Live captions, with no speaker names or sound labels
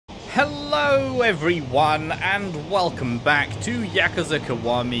Hello everyone and welcome back to Yakuza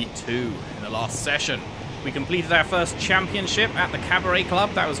Kiwami 2. In the last session we completed our first championship at the Cabaret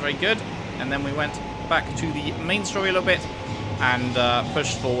Club. That was very good. And then we went back to the main story a little bit and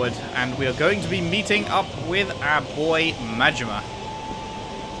pushed forward, and we are going to be meeting up with our boy Majima.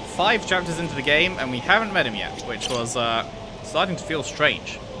 5 chapters into the game and we haven't met him yet, which was starting to feel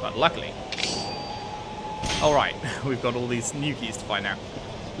strange, but luckily. Alright, we've got all these new keys to find out.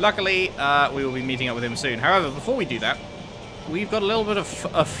 Luckily, we will be meeting up with him soon. However, before we do that, we've got a little bit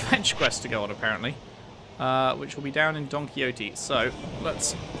of a fetch quest to go on, apparently, which will be down in Don Quixote. So,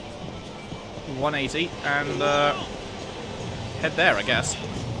 let's 180 and head there, I guess.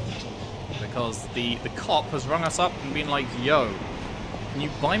 Because the cop has rung us up and been like, yo, can you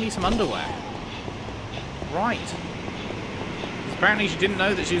buy me some underwear? Right. Because apparently she didn't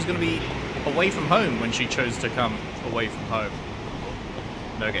know that she was going to be away from home when she chose to come away from home.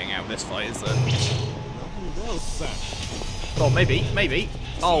 No getting out of this fight, is there? Oh, maybe.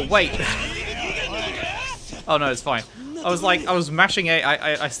 Oh, wait. Oh, no, it's fine. I was mashing A.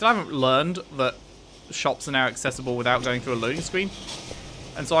 I still haven't learned that shops are now accessible without going through a loading screen.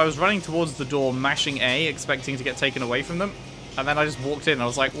 And so I was running towards the door, mashing A, expecting to get taken away from them. And then I just walked in. I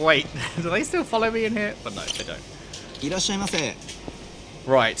was like, wait, do they still follow me in here? But no, they don't.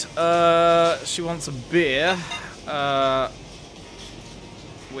 Right. She wants a beer.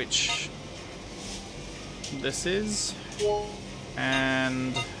 Which this is,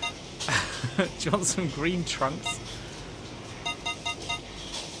 and do you want some green trunks?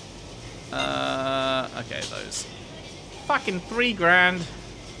 Okay, those. Fucking $3,000.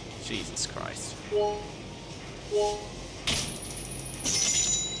 Jesus Christ.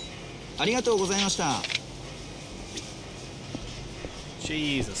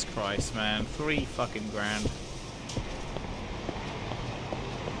 Jesus Christ, man. 3 fucking grand.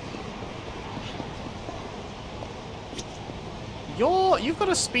 You've got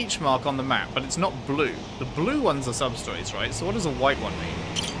a speech mark on the map, but it's not blue. The blue ones are sub-stories, right? So what does a white one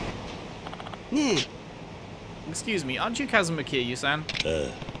mean? Excuse me, aren't you Kazuma Kiryu-san?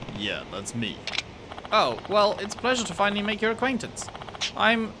 Yeah, that's me. Oh, well, it's a pleasure to finally make your acquaintance.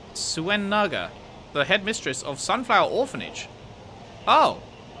 I'm Suen Naga, the headmistress of Sunflower Orphanage. Oh.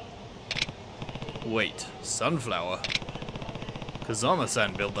 Wait, Sunflower?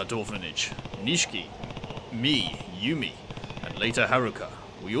 Kazama-san built that orphanage. Nishiki, me, Yumi, and later Haruka.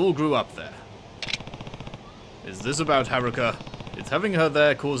 We all grew up there. Is this about Haruka? Is having her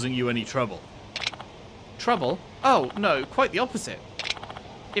there causing you any trouble? Trouble? Oh, no, quite the opposite.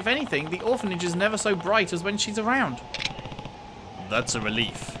 If anything, the orphanage is never so bright as when she's around. That's a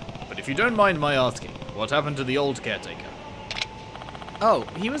relief. But if you don't mind my asking, what happened to the old caretaker? Oh,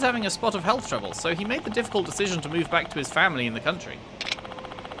 he was having a spot of health trouble, so he made the difficult decision to move back to his family in the country.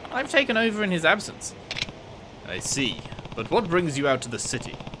 I've taken over in his absence. I see. But what brings you out to the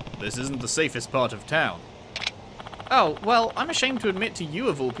city? This isn't the safest part of town. Oh, well, I'm ashamed to admit to you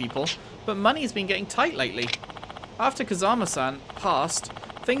of all people, but money's been getting tight lately. After Kazama-san passed,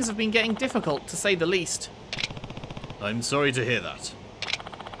 things have been getting difficult, to say the least. I'm sorry to hear that.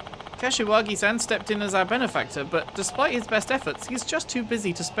 Kashiwagi-san stepped in as our benefactor, but despite his best efforts, he's just too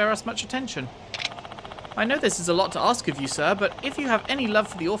busy to spare us much attention. I know this is a lot to ask of you, sir, but if you have any love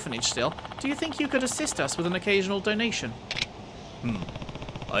for the orphanage still, do you think you could assist us with an occasional donation?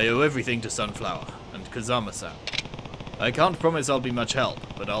 I owe everything to Sunflower and Kazama-san. I can't promise I'll be much help,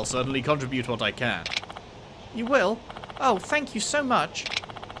 but I'll certainly contribute what I can. You will? Oh, thank you so much.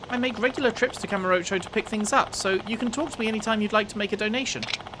 I make regular trips to Kamurocho to pick things up, so you can talk to me anytime you'd like to make a donation.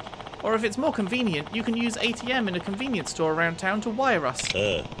 Or if it's more convenient, you can use ATM in a convenience store around town to wire us.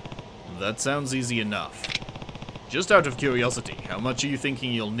 That sounds easy enough. Just out of curiosity, how much are you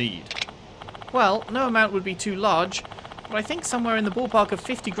thinking you'll need? Well, no amount would be too large, but I think somewhere in the ballpark of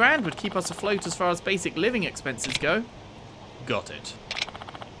 50 grand would keep us afloat as far as basic living expenses go. Got it.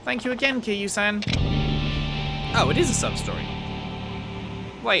 Thank you again, Kiryu-san. Oh, it is a sub-story.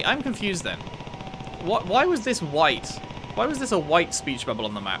 Wait, I'm confused then. Why was this white? Why was this a white speech bubble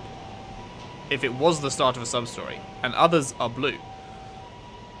on the map? If it was the start of a sub-story, and others are blue.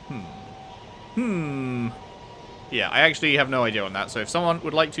 Yeah, I actually have no idea on that, so if someone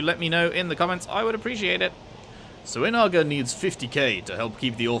would like to let me know in the comments, I would appreciate it. Suenaga needs 50k to help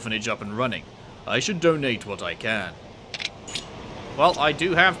keep the orphanage up and running. I should donate what I can. Well, I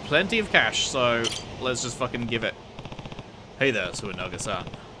do have plenty of cash, so let's just fucking give it. Hey there, Suenaga-san.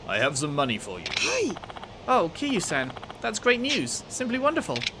 I have some money for you. Hi! Oh, Kiryu-san. That's great news. Simply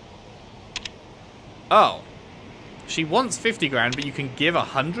wonderful. Oh. She wants 50 grand, but you can give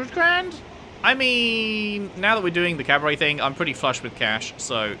 100 grand? I mean, now that we're doing the cabaret thing, I'm pretty flush with cash,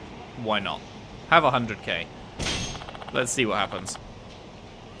 so why not? Have 100k. Let's see what happens.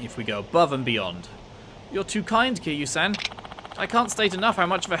 If we go above and beyond. You're too kind, Kiryu-san. I can't state enough how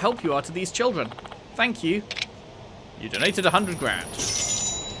much of a help you are to these children. Thank you. You donated 100 grand.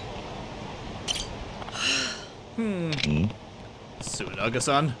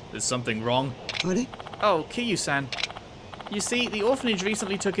 Suinaga-san, is something wrong? Oh, Kiryu-san. You see, the orphanage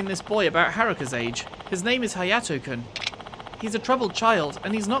recently took in this boy about Haruka's age. His name is Hayato-kun. He's a troubled child,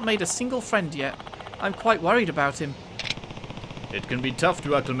 and he's not made a single friend yet. I'm quite worried about him. It can be tough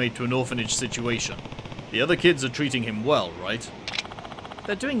to acclimate to an orphanage situation. The other kids are treating him well, right?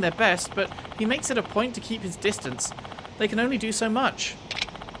 They're doing their best, but he makes it a point to keep his distance. They can only do so much.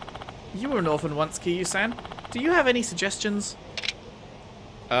 You were an orphan once, Kiryu-san. Do you have any suggestions?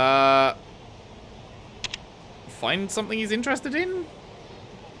 Find something he's interested in?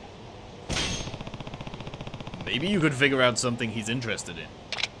 Maybe you could figure out something he's interested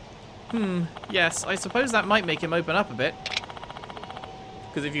in. Yes, I suppose that might make him open up a bit.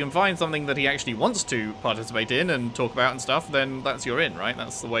 Because if you can find something that he actually wants to participate in and talk about and stuff, then that's your in, right?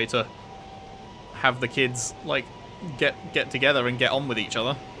 That's the way to have the kids, like, get together and get on with each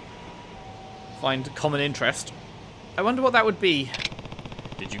other. Find common interest. I wonder what that would be.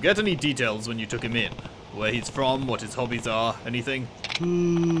 Did you get any details when you took him in? Where he's from, what his hobbies are, anything?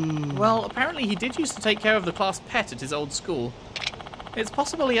 Well, apparently he did used to take care of the class pet at his old school. It's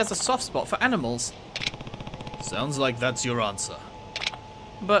possible he has a soft spot for animals. Sounds like that's your answer.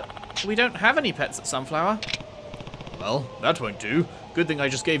 But we don't have any pets at Sunflower. Well, that won't do. Good thing I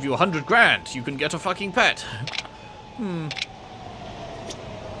just gave you 100 grand. You can get a fucking pet.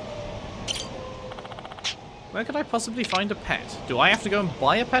 Where could I possibly find a pet? Do I have to go and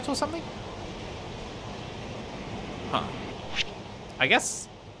buy a pet or something? Huh. I guess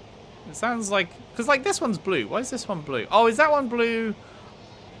it sounds like... Because, like, this one's blue. Why is this one blue? Oh, is that one blue?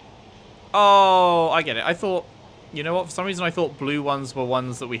 Oh, I get it. I thought... You know what? For some reason, I thought blue ones were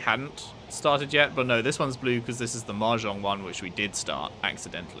ones that we hadn't started yet. But no, this one's blue because this is the Mahjong one, which we did start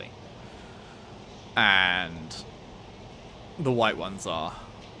accidentally. And the white ones are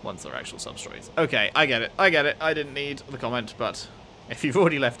actual sub-stories. Okay, I get it. I get it. I didn't need the comment, but if you've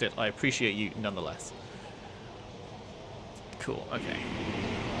already left it, I appreciate you nonetheless. Cool, okay.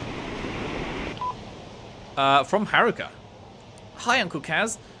 From Haruka. Hi, Uncle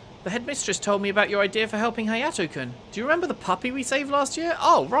Kaz. The headmistress told me about your idea for helping Hayato-kun. Do you remember the puppy we saved last year?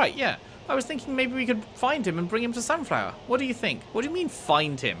 Oh, right, yeah. I was thinking maybe we could find him and bring him to Sunflower. What do you think? What do you mean,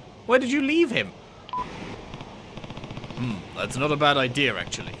 find him? Where did you leave him? That's not a bad idea,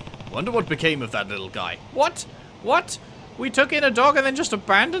 actually. Wonder what became of that little guy. What? What? We took in a dog and then just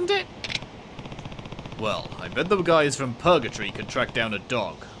abandoned it? Well, I bet the guys from Purgatory could track down a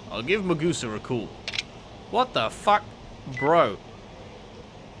dog. I'll give Magusa a call. What the fuck? Bro.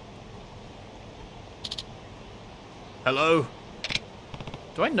 Hello?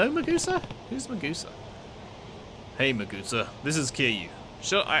 Do I know Magusa? Who's Magusa? Hey, Magusa. This is Kiryu.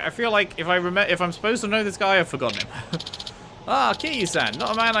 Sure, I feel like if I'm supposed to know this guy, I've forgotten him. Ah, Kiryu-san.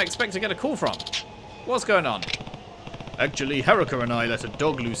 Not a man I expect to get a call from. What's going on? Actually, Haruka and I let a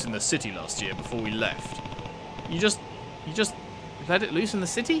dog loose in the city last year before we left. You just let it loose in the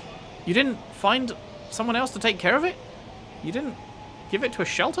city? You didn't find someone else to take care of it? You didn't give it to a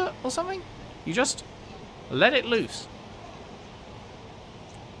shelter or something? You just let it loose.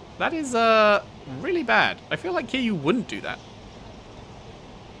 That is, really bad. I feel like Kiryu wouldn't do that.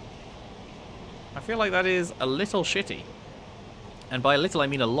 I feel like that is a little shitty. And by a little, I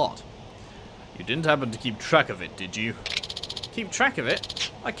mean a lot. You didn't happen to keep track of it, did you? Keep track of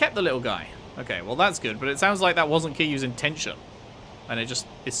it? I kept the little guy. Okay, well that's good, but it sounds like that wasn't Kiryu's intention. And it just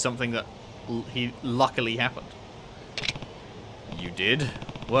is something that he luckily happened. You did?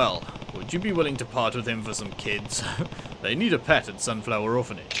 Well, would you be willing to part with him for some kids? They need a pet at Sunflower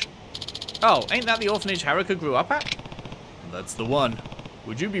Orphanage. Oh, ain't that the orphanage Haruka grew up at? That's the one.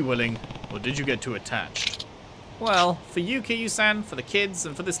 Would you be willing, or did you get too attached? Well, for you, Kiryu-san, for the kids,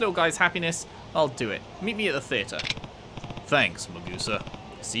 and for this little guy's happiness, I'll do it. Meet me at the theater. Thanks, Magusa.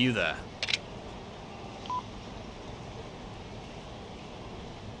 See you there.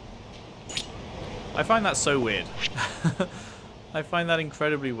 I find that so weird. I find that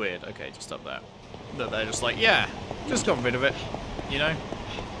incredibly weird. Okay, just up there. That they're just like, yeah, just got rid of it, you know?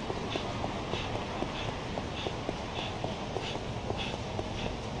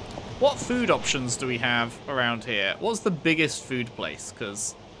 What food options do we have around here? What's the biggest food place?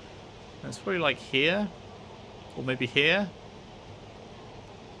 Because it's probably like here, or maybe here.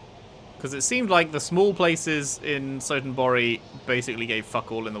 Because it seemed like the small places in Sotenbori basically gave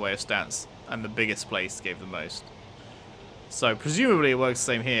fuck all in the way of stats, and the biggest place gave the most. So presumably it works the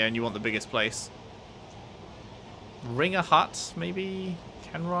same here, and you want the biggest place. Ringer Hut, maybe?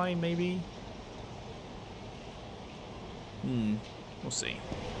 Kenrai, maybe? We'll see.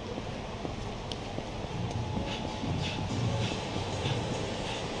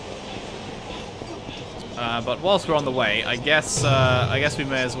 But whilst we're on the way, I guess we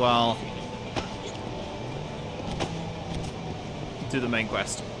may as well do the main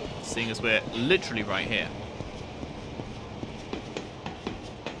quest, seeing as we're literally right here.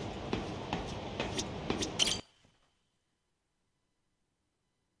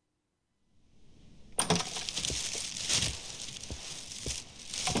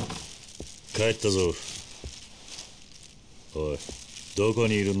 Kaettazo. Oi, doko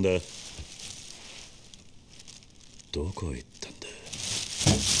ni iru nda? Doko itta nda?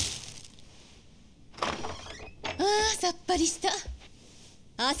 さっぱりした。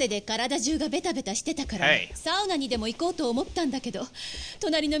汗で体中がベタベタしてたから、サウナにでも行こうと思ったんだけど、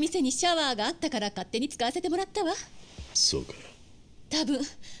隣の店にシャワーがあったから勝手に使わせてもらったわ。そうか。多分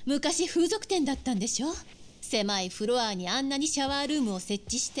昔風俗店だったんでしょ。狭いフロアにあんなにシャワールームを設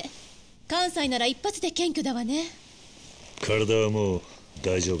置して、関西なら一発で検挙だわね。体はもう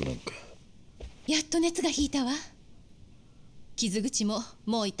大丈夫なのか。やっと熱が引いたわ。傷口も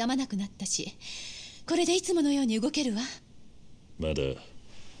もう痛まなくなったし、これでいつものように動けるわ。まだ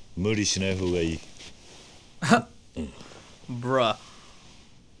無理しない方がいい。Bruh.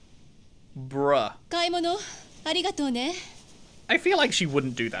 買い物ありがとうね。I feel like she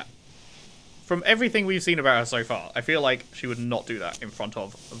wouldn't do that. From everything we've seen about her so far, I feel like she would not do that in front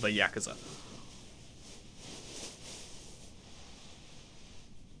of the Yakuza.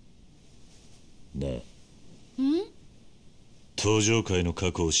 なあ。登場界の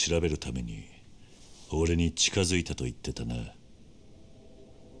過去を調べるために俺に近づいたと言ってたな。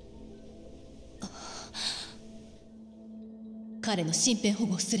彼の身辺保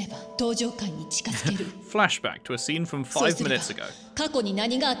護をすれば登場界に近づける。Flashback to a scene from 5 minutes ago. 過去に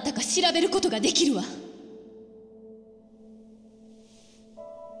何があったか調べることができるわ。盗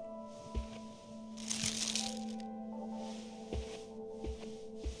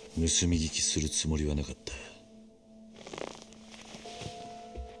み聞きするつもりはなかった。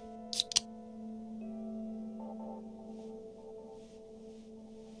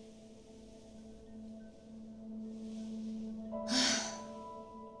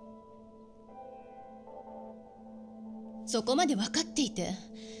そこまで分かっていて、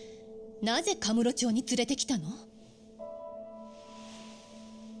なぜカムロ町に連れてきたの？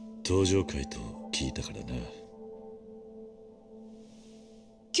登場界と聞いたからな。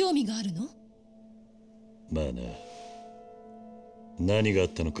興味があるの？まあな。何があっ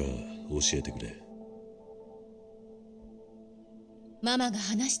たのか教えてくれ。ママが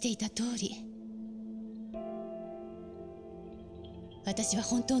話していた通り、私は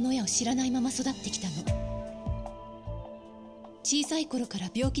本当の親を知らないまま育ってきたの。小さい頃から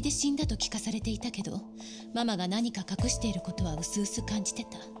病気で死んだと聞かされていたけど、ママが何か隠していることはうすうす感じてた。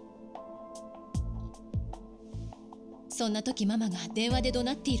そんな時ママが電話で怒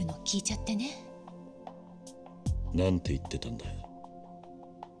鳴っているのを聞いちゃってね。なんて言ってたんだ？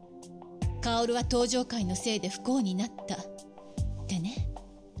カオルは登場界のせいで不幸になったってね。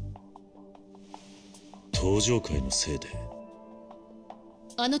登場界のせいで？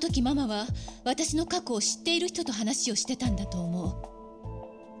あの時ママは私の過去を知っている人と話をしてたんだと思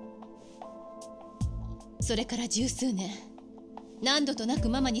う。それから十数年、何度となく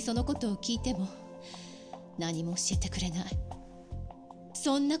ママにそのことを聞いても何も教えてくれない。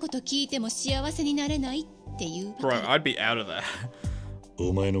そんなこと聞いても幸せになれないっていう。 Bro, I'd be out of there.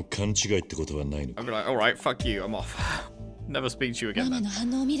 お前の勘違いってことはないのか？ I'd be like, alright, fuck you, I'm off. Never speak to you again ママ then. の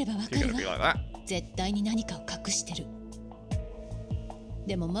反応を見ればわか You're る gonna be わ。 like that. 絶対に何かを隠してる。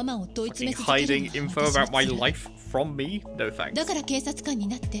でもママを問い詰 Fucking め続ける hiding の info は私 about の my 辛い。 life from me? No thanks. だから警察官に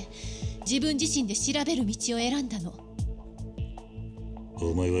なって自分自身で調べる道を選んだの。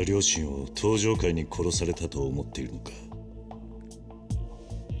お前は両親を登場界に殺されたと思っているのか？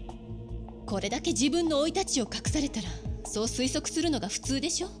これだけ自分の生い立ちを隠されたらそう推測するのが普通で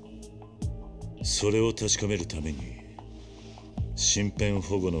しょ。それを確かめるために身辺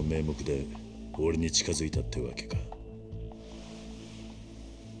保護の名目で俺に近づいたってわけか。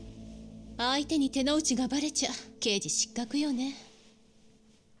相手に手の内がバレちゃ刑事失格よね。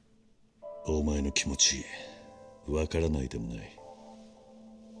お前の気持ちわからないでもない。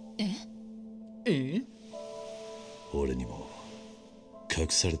え？俺にも隠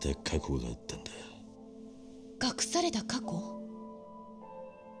された過去があったんだ。隠された過去？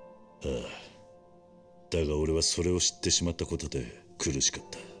ああ。だが俺はそれを知ってしまったことで苦しかっ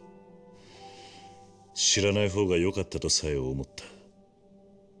た。知らない方が良かったとさえ思った。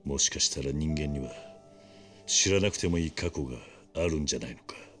もしかしたら人間には知らなくてもいい過去があるんじゃないの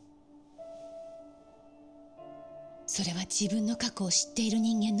か。それは自分の過去を知っている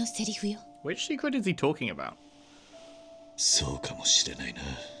人間のセリフよ。Which secret is he talking about? そうかもしれないな。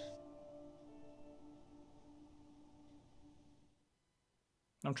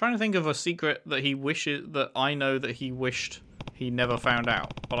I'm trying to think of a secret that he wishes that I know that he wished he never found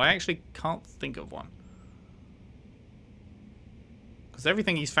out, but I actually can't think of one. Because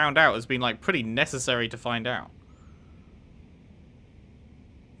everything he's found out has been like pretty necessary to find out.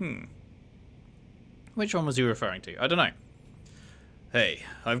 Which one was he referring to? I don't know. Hey,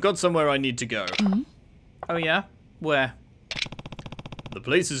 I've got somewhere I need to go. Oh yeah? Where? The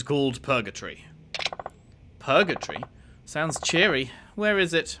place is called Purgatory. Purgatory? Sounds cheery. Where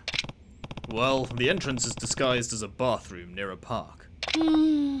is it? Well, the entrance is disguised as a bathroom near a park.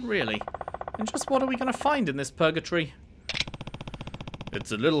 Really? And just what are we going to find in this purgatory?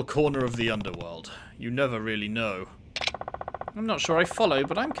 It's a little corner of the underworld. You never really know. I'm not sure I follow,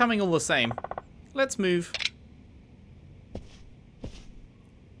 but I'm coming all the same. Let's move.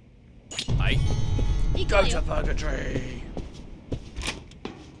 Aye. Go to purgatory.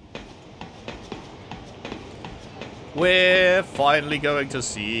 We're finally going to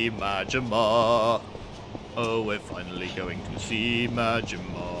see Majima. Oh, we're finally going to see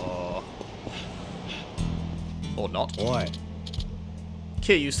Majima. Or not. Why?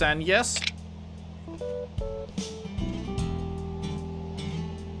 Kiryu-san, yes?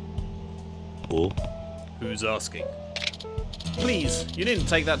 Oh? Who's asking? Please, you didn't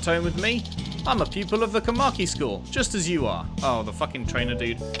take that tone with me. I'm a pupil of the Kamaki school, just as you are. Oh, the fucking trainer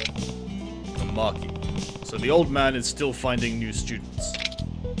dude. Kamaki. So the old man is still finding new students.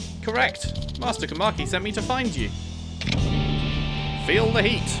 Correct. Master Kamaki sent me to find you. Feel the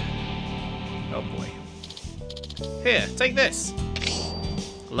heat. Oh boy. Here, take this.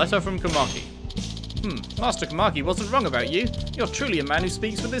 Letter from Kamaki. Master Kamaki wasn't wrong about you. You're truly a man who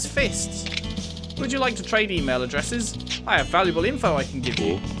speaks with his fists. Would you like to trade email addresses? I have valuable info I can give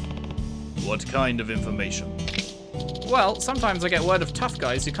you. What kind of information? Well, sometimes I get word of tough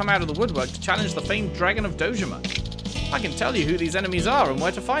guys who come out of the woodwork to challenge the famed Dragon of Dojima. I can tell you who these enemies are and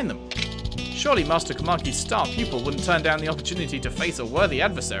where to find them. Surely Master Kamaki's star pupil wouldn't turn down the opportunity to face a worthy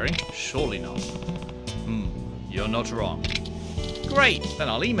adversary. Surely not. You're not wrong. Great, then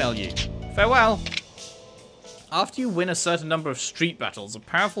I'll email you. Farewell. After you win a certain number of street battles, a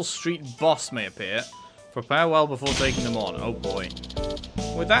powerful street boss may appear. Prepare well before taking them on. Oh boy.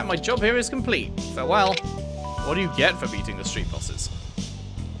 With that, my job here is complete. Farewell. What do you get for beating the street bosses?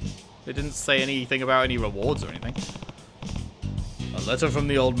 They didn't say anything about any rewards or anything. A letter from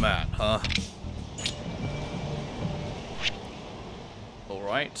the old man, huh?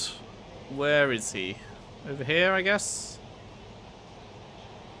 Alright. Where is he? Over here, I guess?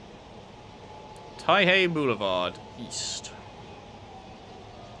 Taihei Boulevard, east.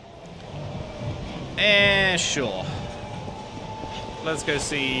 Sure. Let's go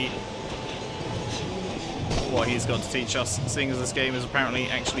see what he's got to teach us, seeing as this game is apparently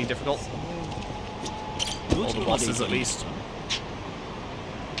actually difficult. All the bosses, at least.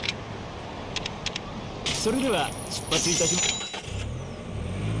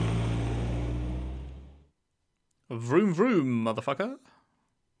 Vroom vroom, motherfucker.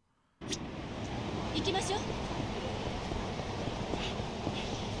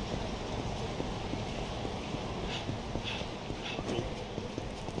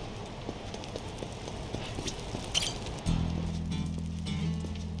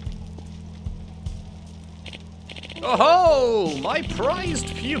 Oh-ho! My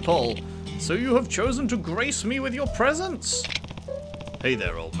prized pupil! So you have chosen to grace me with your presence? Hey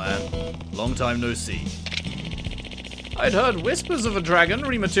there, old man. Long time no see. I'd heard whispers of a dragon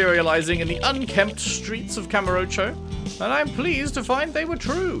rematerializing in the unkempt streets of Kamurocho, and I'm pleased to find they were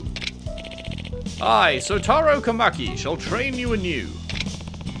true. I, Sotaro Kamaki, shall train you anew.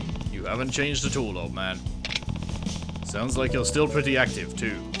 You haven't changed at all, old man. Sounds like you're still pretty active,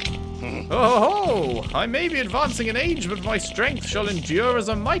 too. Oh, I may be advancing in age, but my strength shall endure as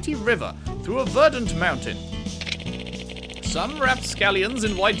a mighty river through a verdant mountain. Some rapscallions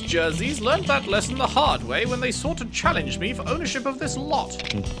in white jerseys learned that lesson the hard way when they sought to challenge me for ownership of this lot.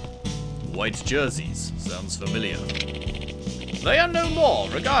 White jerseys sounds familiar. They are no more,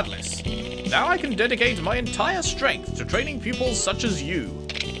 regardless. Now I can dedicate my entire strength to training pupils such as you.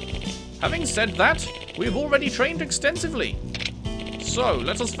 Having said that, we've already trained extensively. So,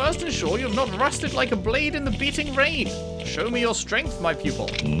 let us first ensure you have not rusted like a blade in the beating rain. Show me your strength, my pupil.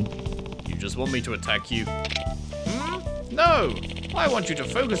 You just want me to attack you? No! I want you to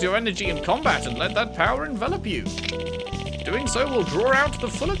focus your energy in combat and let that power envelop you. Doing so will draw out the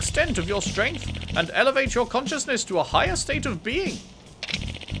full extent of your strength and elevate your consciousness to a higher state of being.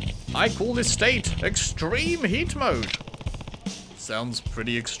 I call this state Extreme Heat Mode. Sounds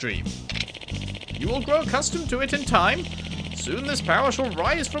pretty extreme. You will grow accustomed to it in time. Soon this power shall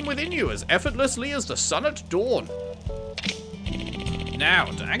rise from within you as effortlessly as the sun at dawn. Now,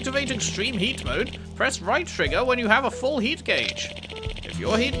 to activate Extreme Heat Mode, press right trigger when you have a full heat gauge. If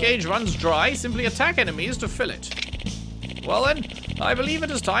your heat gauge runs dry, simply attack enemies to fill it. Well then, I believe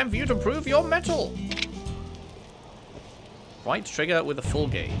it is time for you to prove your mettle. Right trigger with a full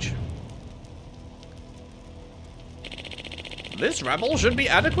gauge. This rabble should be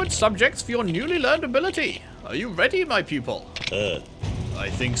adequate subjects for your newly learned ability. Are you ready, my pupil? I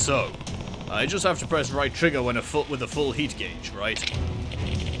think so. I just have to press right trigger when with a full heat gauge, right?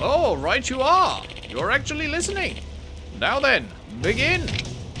 Oh, right you are. You're actually listening. Now then, begin.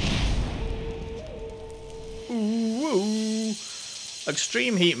 Ooh.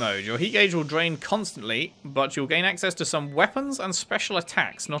 Extreme heat mode. Your heat gauge will drain constantly, but you'll gain access to some weapons and special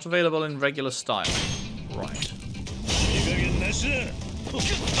attacks not available in regular style. Right.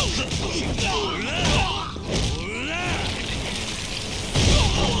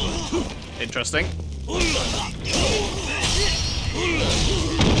 Interesting.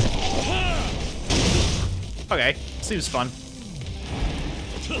 Okay, seems fun.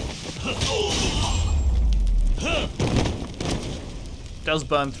 Does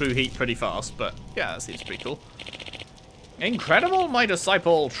burn through heat pretty fast, but yeah, that seems pretty cool. Incredible, my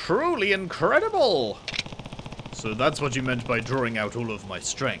disciple! Truly incredible! So that's what you meant by drawing out all of my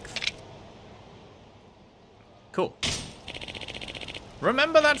strength. Cool.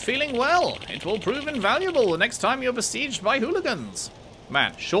 Remember that feeling well. It will prove invaluable the next time you're besieged by hooligans.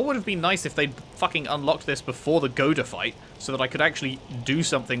 Man, sure would have been nice if they'd fucking unlocked this before the Goda fight, so that I could actually do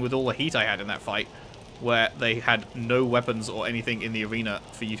something with all the heat I had in that fight, where they had no weapons or anything in the arena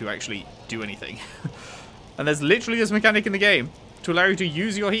for you to actually do anything. And there's literally this mechanic in the game to allow you to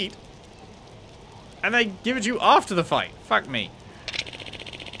use your heat, and they give it to you after the fight. Fuck me.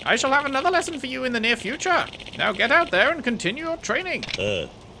 I shall have another lesson for you in the near future. Now get out there and continue your training.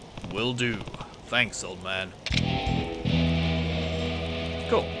 Will do. Thanks, old man.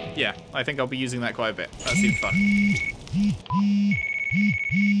 Cool. Yeah, I think I'll be using that quite a bit. That seems fun.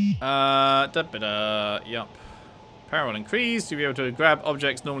 Yup. Power will increase. You'll be able to grab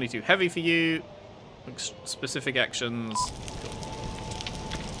objects normally too heavy for you. Specific actions.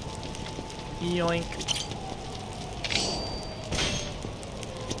 Yoink.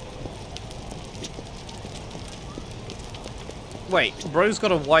 Wait, bro's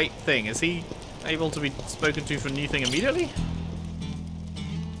got a white thing. Is he able to be spoken to for new thing immediately?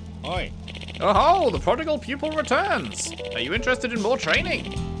 Oi. Oh, the prodigal pupil returns. Are you interested in more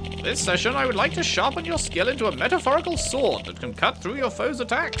training? This session, I would like to sharpen your skill into a metaphorical sword that can cut through your foe's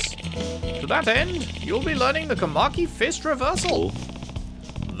attacks. To that end, you'll be learning the Kamaki Fist Reversal.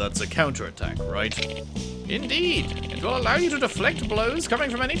 That's a counterattack, right? Indeed. It will allow you to deflect blows coming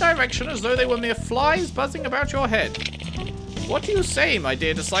from any direction as though they were mere flies buzzing about your head. What do you say, my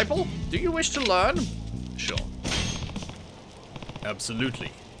dear disciple? Do you wish to learn? Sure.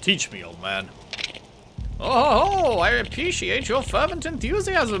 Absolutely. Teach me, old man. Oh, I appreciate your fervent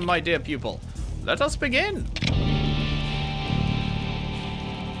enthusiasm, my dear pupil. Let us begin.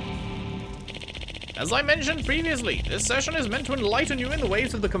 As I mentioned previously, this session is meant to enlighten you in the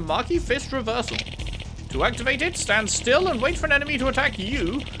ways of the Kamaki Fist Reversal. To activate it, stand still and wait for an enemy to attack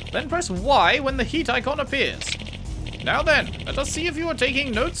you, then press Y when the heat icon appears. Now then, let us see if you are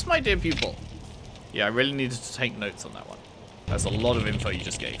taking notes, my dear pupil. Yeah, I really needed to take notes on that one. That's a lot of info you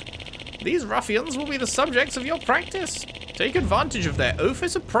just gave. These ruffians will be the subjects of your practice. Take advantage of their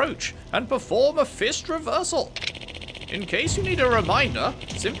office approach and perform a fist reversal. In case you need a reminder,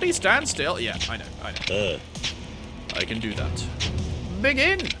 simply stand still. Yeah, I know. I can do that.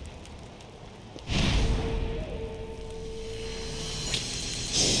 Begin!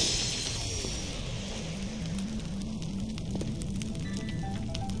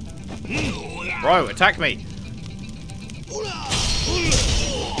 Bro, attack me!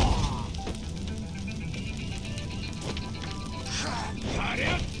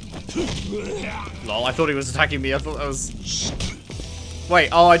 Lol, I thought he was attacking me. I thought that was... Wait,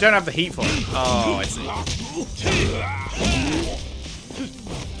 oh, I don't have the heat for it. Oh, I see.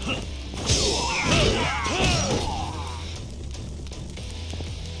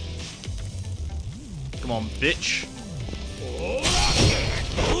 Come on, bitch.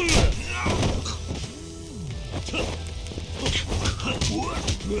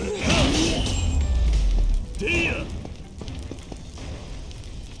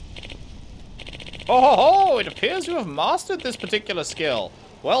 Oh ho ho! It appears you have mastered this particular skill.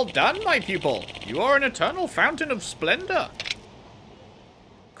 Well done, my pupil. You are an eternal fountain of splendor.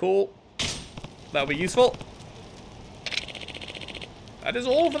 Cool. That'll be useful. That is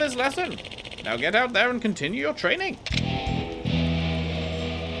all for this lesson. Now get out there and continue your training.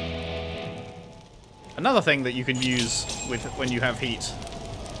 Another thing that you can use with when you have heat.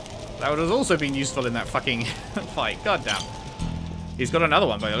 That would have also been useful in that fucking fight. God damn. He's got another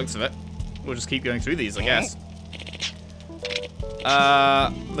one by the looks of it. We'll just keep going through these, I guess.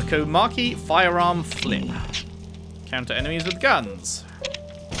 The Komaki firearm flip. Counter enemies with guns.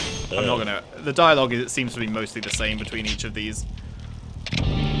 I'm not gonna... The dialogue seems to be mostly the same between each of these.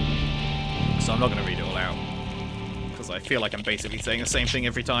 So I'm not gonna read it all out. Because I feel like I'm basically saying the same thing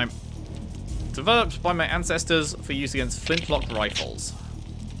every time. Developed by my ancestors for use against flintlock rifles.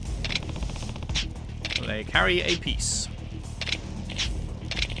 They carry a piece.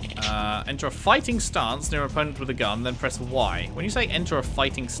 Enter a fighting stance near an opponent with a gun, then press Y. When you say enter a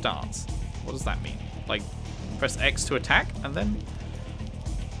fighting stance, what does that mean? Like, press X to attack, and then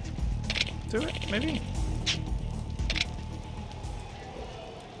do it, maybe?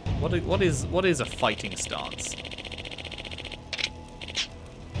 What is a fighting stance?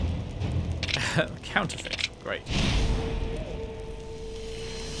 Counterfeit, great.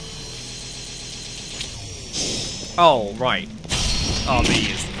 Oh, right. Oh, B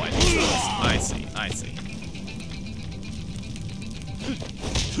is the fighting stance. I see, I see.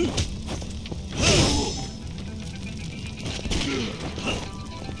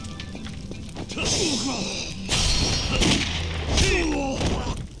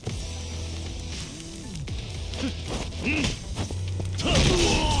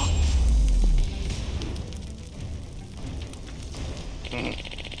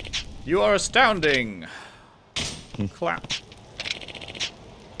 You are astounding. Clap.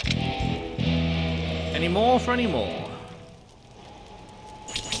 Any more for any more?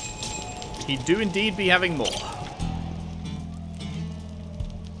 He do indeed be having more.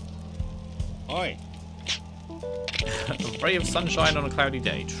 Oi. A ray of sunshine on a cloudy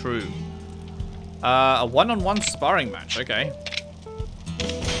day. True. A one-on-one sparring match. Okay.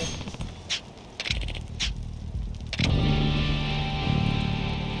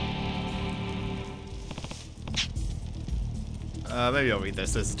 Maybe I'll read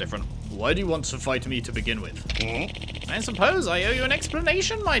this. This is different. Why do you want to fight me to begin with? I suppose I owe you an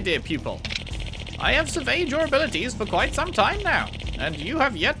explanation, my dear pupil. I have surveyed your abilities for quite some time now, and you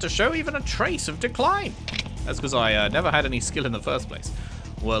have yet to show even a trace of decline. That's because I never had any skill in the first place.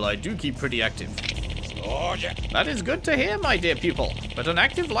 Well, I do keep pretty active. Oh, yeah. That is good to hear, my dear pupil, but an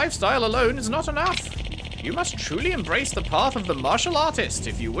active lifestyle alone is not enough. You must truly embrace the path of the martial artist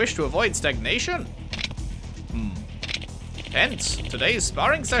if you wish to avoid stagnation. Hence, today's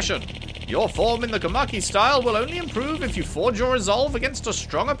sparring session. Your form in the Komaki style will only improve if you forge your resolve against a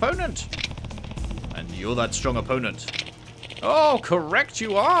strong opponent. And you're that strong opponent. Oh, correct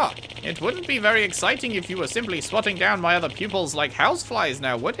you are. It wouldn't be very exciting if you were simply swatting down my other pupils like houseflies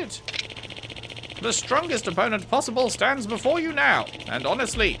now, would it? The strongest opponent possible stands before you now, and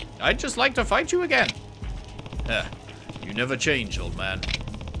honestly, I'd just like to fight you again. You never change, old man.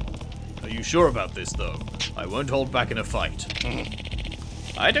 Are you sure about this, though? I won't hold back in a fight.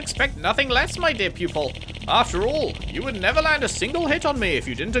 I'd expect nothing less, my dear pupil. After all, you would never land a single hit on me if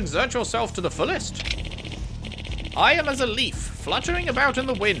you didn't exert yourself to the fullest. I am as a leaf, fluttering about in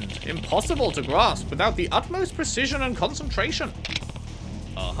the wind, impossible to grasp without the utmost precision and concentration.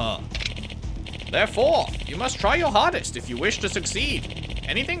 Therefore, you must try your hardest if you wish to succeed.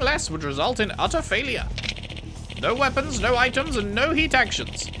 Anything less would result in utter failure. No weapons, no items, and no heat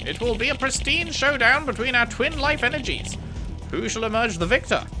actions. It will be a pristine showdown between our twin life energies. Who shall emerge the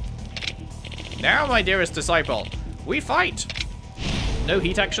victor? Now, my dearest disciple, we fight. No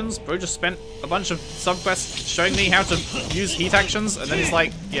heat actions. Bro just spent a bunch of subquests showing me how to use heat actions, and then he's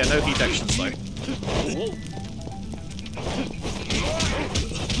like, yeah, no heat actions, though.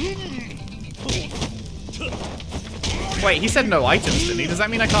 Wait, he said no items, didn't he? Does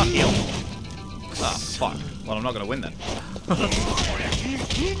that mean I can't heal? Ah, fuck. Well, I'm not going to win then.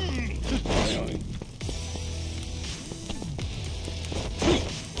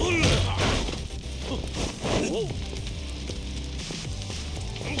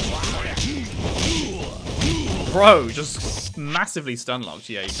 Bro, just massively stun locked.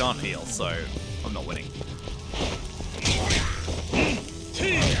 Yeah, you can't heal, so I'm not winning.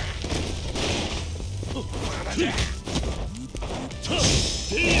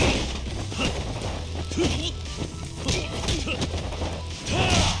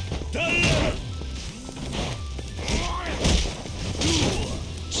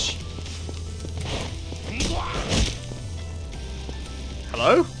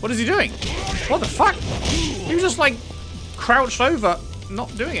 What is he doing? What the fuck? He was just like crouched over,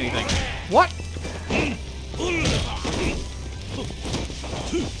 not doing anything. What?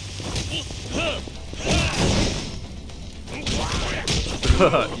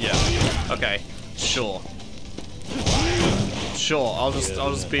 Yeah. Okay. Sure. Sure. I'll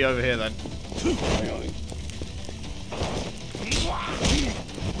just be over here then.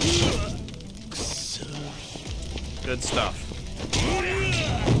 Good stuff.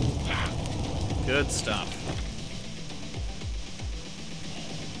 Good stuff.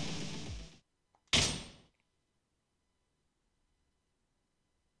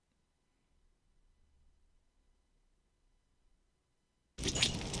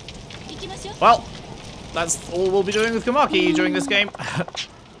 Well, that's all we'll be doing with Komaki during this game.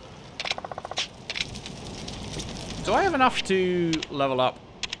 Do I have enough to level up?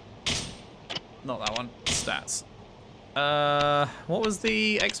 Not that one. Stats. What was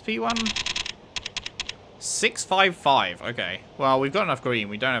the XP one? 655. Okay. Well, we've got enough green.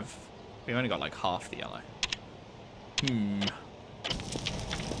 We've only got like half the yellow.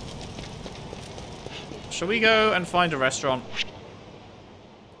 Shall we go and find a restaurant?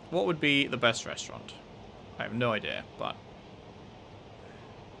 What would be the best restaurant? I have no idea, but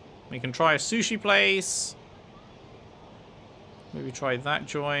we can try a sushi place. Maybe try that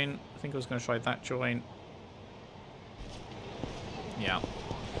joint. I think I was going to try that joint. Yeah.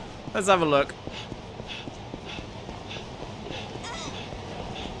 Let's have a look.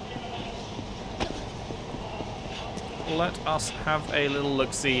 Let us have a little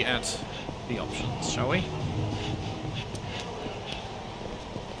look-see at the options, shall we?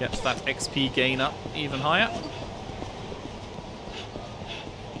 Get that XP gain up even higher.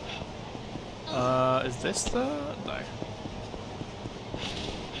 Is this the... no.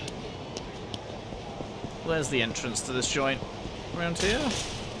 Where's the entrance to this joint? Around here?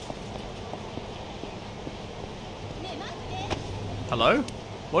 Hello?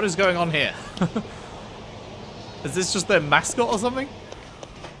 What is going on here? Is this just their mascot or something?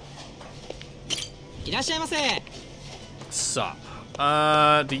 Sup.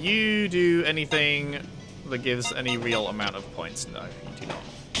 Do you do anything that gives any real amount of points? No, you do not.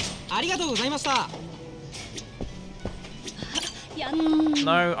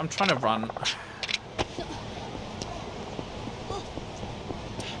 No, I'm trying to run.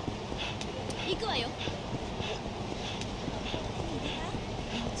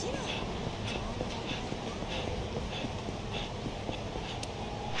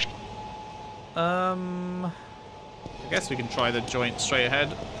 I guess we can try the joint straight ahead.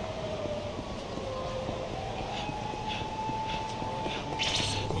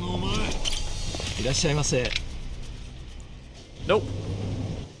 Nope.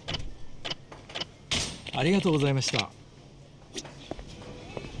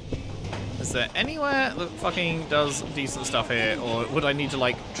 Is there anywhere that fucking does decent stuff here, or would I need to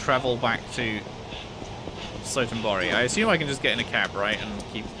like travel back to Sotenbori? I assume I can just get in a cab, right, and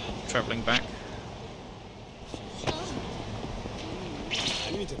keep traveling back.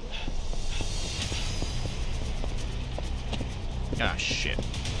 Ah, shit.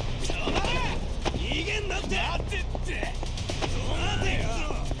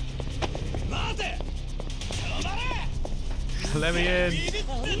 Let me in.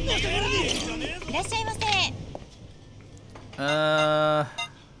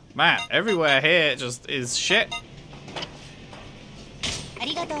 Man, everywhere here just is shit.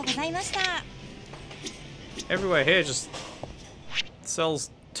 Everywhere here just sells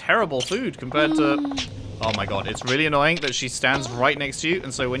terrible food compared to... Oh my god, it's really annoying that she stands right next to you,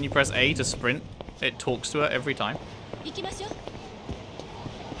 and so when you press A to sprint, it talks to her every time.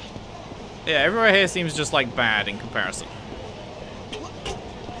 Yeah, everywhere here seems just like bad in comparison.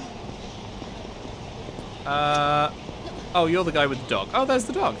 Oh, you're the guy with the dog. Oh, there's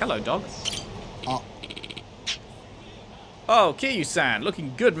the dog. Hello, dog. Oh, Kiryu-san,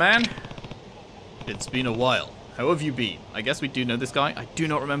 looking good, man. It's been a while. How have you been? I guess we do know this guy. I do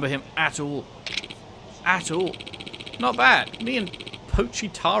not remember him at all. At all. Not bad. Me and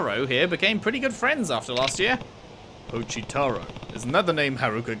Pochitaro here became pretty good friends after last year. Pochitaro. Isn't that the name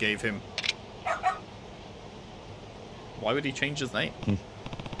Haruka gave him? Why would he change his name?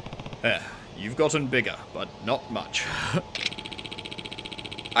 You've gotten bigger, but not much.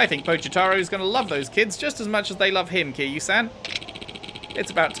 I think Pochitaro's gonna love those kids just as much as they love him, Kiryu-san.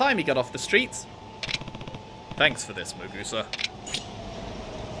 It's about time he got off the streets. Thanks for this, Mugusa.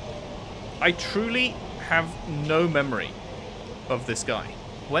 I truly have no memory of this guy.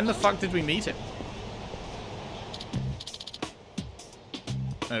 When the fuck did we meet him?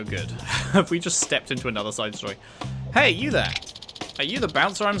 Oh, good. Have we just stepped into another side story? Hey, you there! Are you the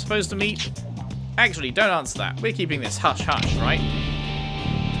bouncer I'm supposed to meet? Actually, don't answer that. We're keeping this hush-hush, right?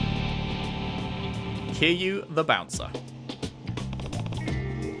 Kiryu the bouncer.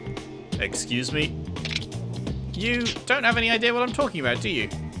 Excuse me? You don't have any idea what I'm talking about, do you?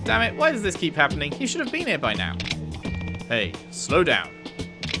 Damn it, why does this keep happening? You should have been here by now. Hey, slow down.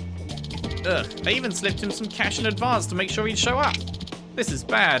 Ugh, I even slipped him some cash in advance to make sure he'd show up. This is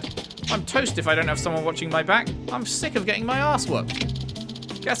bad. I'm toast if I don't have someone watching my back. I'm sick of getting my ass whooped.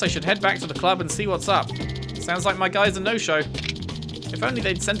 Guess I should head back to the club and see what's up. Sounds like my guy's a no-show. If only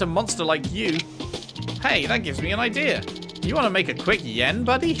they'd sent a monster like you. Hey, that gives me an idea. You want to make a quick yen,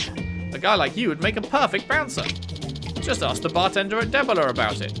 buddy? A guy like you would make a perfect bouncer. Just ask the bartender at Debola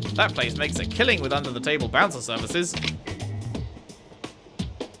about it. That place makes a killing with under-the-table bouncer services.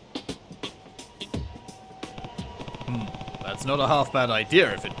 That's not a half-bad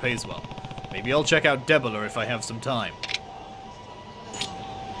idea if it pays well. Maybe I'll check out Debola if I have some time.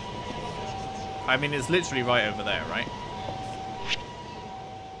 I mean, it's literally right over there, right?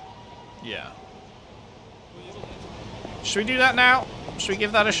 Yeah. Should we do that now? Should we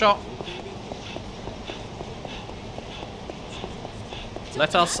give that a shot?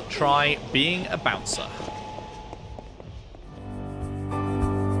 Let us try being a bouncer.